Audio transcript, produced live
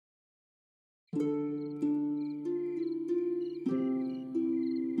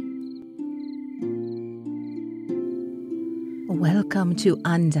Welcome to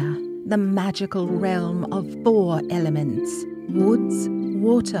Under, the magical realm of 4 elements: woods,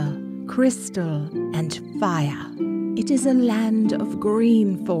 water, crystal, and fire. It is a land of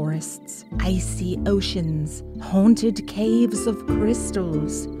green forests, icy oceans, haunted caves of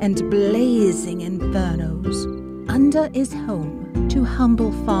crystals, and blazing infernos. Under is home to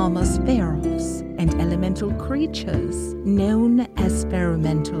humble farmers' faerumentals and elemental creatures known as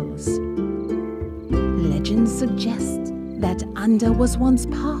faerumentals. Legends suggest that Under was once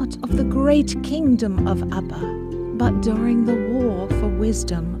part of the great kingdom of Upper, but during the War for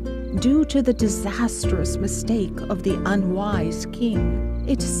Wisdom, due to the disastrous mistake of the unwise king,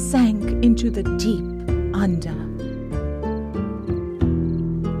 it sank into the deep Under.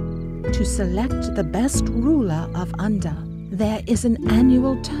 To select the best ruler of Under, there is an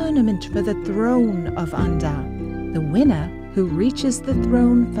annual tournament for the throne of Under. The winner, who reaches the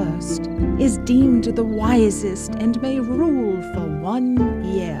throne first, is deemed the wisest and may rule for 1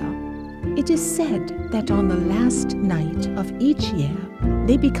 year. It is said that on the last night of each year,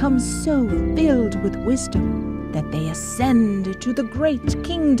 they become so filled with wisdom that they ascend to the great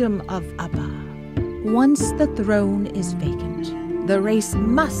kingdom of Upper. Once the throne is vacant, the race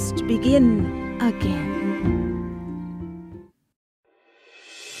must begin again.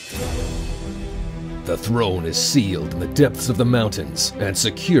 The throne is sealed in the depths of the mountains and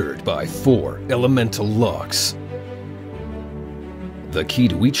secured by 4 elemental locks. The key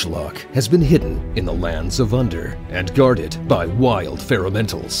to each lock has been hidden in the lands of Under and guarded by wild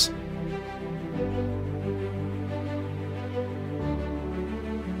faerumentals.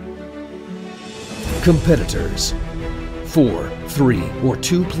 Competitors. 4, 3, or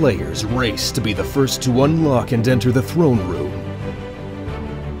 2 players race to be the first to unlock and enter the throne room.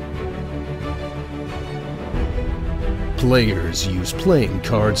 Players use playing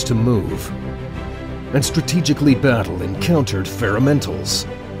cards to move and strategically battle encountered faerumentals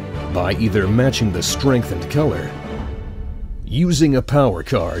by either matching the strength and color, using a power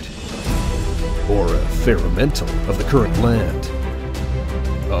card, or a faerumental of the current land.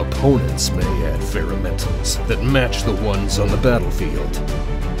 Opponents may add faerumentals that match the ones on the battlefield.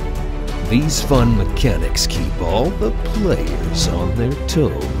 These fun mechanics keep all the players on their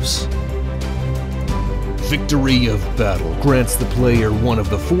toes. Victory of battle grants the player one of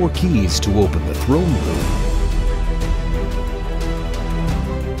the 4 keys to open the throne room.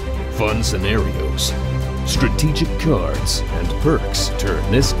 Fun scenarios, strategic cards, and perks turn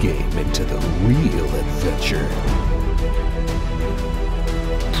this game into the real adventure.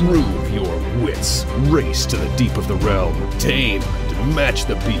 Prove your wits, race to the deep of the realm, tame and match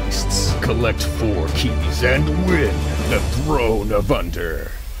the beasts, collect 4 keys, and win the Throne of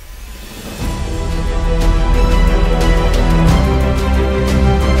Under.